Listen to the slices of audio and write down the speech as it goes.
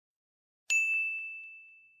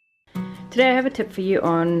Today I have a tip for you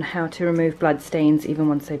on how to remove blood stains even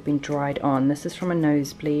once they've been dried on. This is from a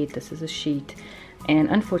nosebleed, this is a sheet, and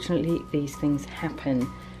unfortunately these things happen.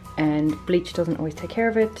 And bleach doesn't always take care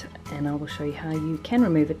of it, and I will show you how you can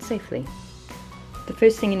remove it safely. The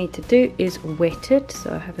first thing you need to do is wet it.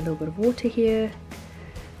 So I have a little bit of water here.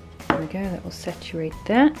 There we go, that will saturate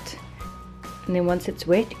that. And then once it's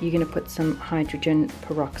wet, you're going to put some hydrogen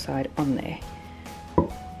peroxide on there.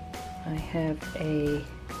 I have a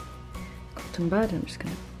cotton bud, I'm just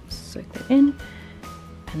going to soak that in,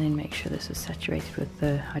 and then make sure this is saturated with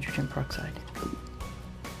the hydrogen peroxide.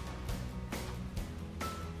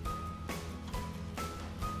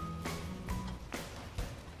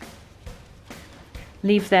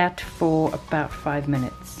 Leave that for about 5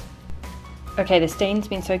 minutes. Okay, the stain's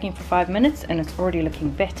been soaking for 5 minutes and it's already looking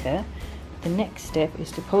better. The next step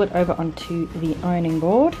is to pull it over onto the ironing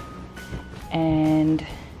board and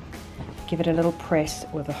give it a little press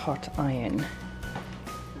with a hot iron.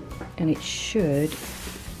 And it should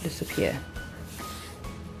disappear.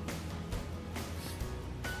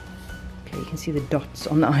 Okay, you can see the dots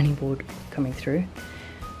on the ironing board coming through.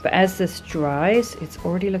 But as this dries, it's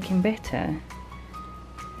already looking better.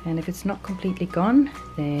 And if it's not completely gone,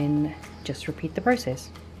 then just repeat the process.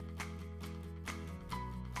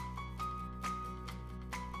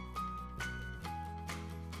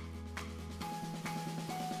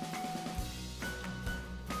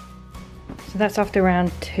 So that's after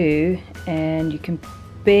round 2, and you can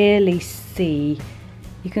barely see,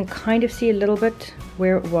 you can kind of see a little bit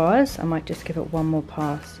where it was. I might just give it one more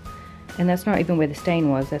pass. And that's not even where the stain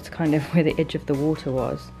was, that's kind of where the edge of the water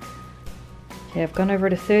was. Okay, I've gone over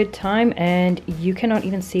it a 3rd time and you cannot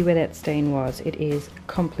even see where that stain was. It is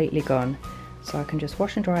completely gone. So I can just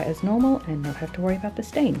wash and dry as normal and not have to worry about the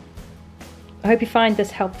stain. I hope you find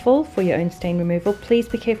this helpful for your own stain removal. Please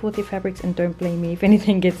be careful with your fabrics and don't blame me if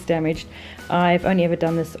anything gets damaged. I've only ever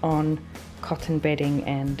done this on cotton bedding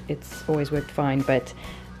and it's always worked fine, but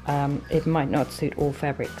it might not suit all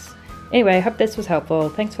fabrics. Anyway, I hope this was helpful.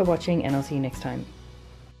 Thanks for watching and I'll see you next time.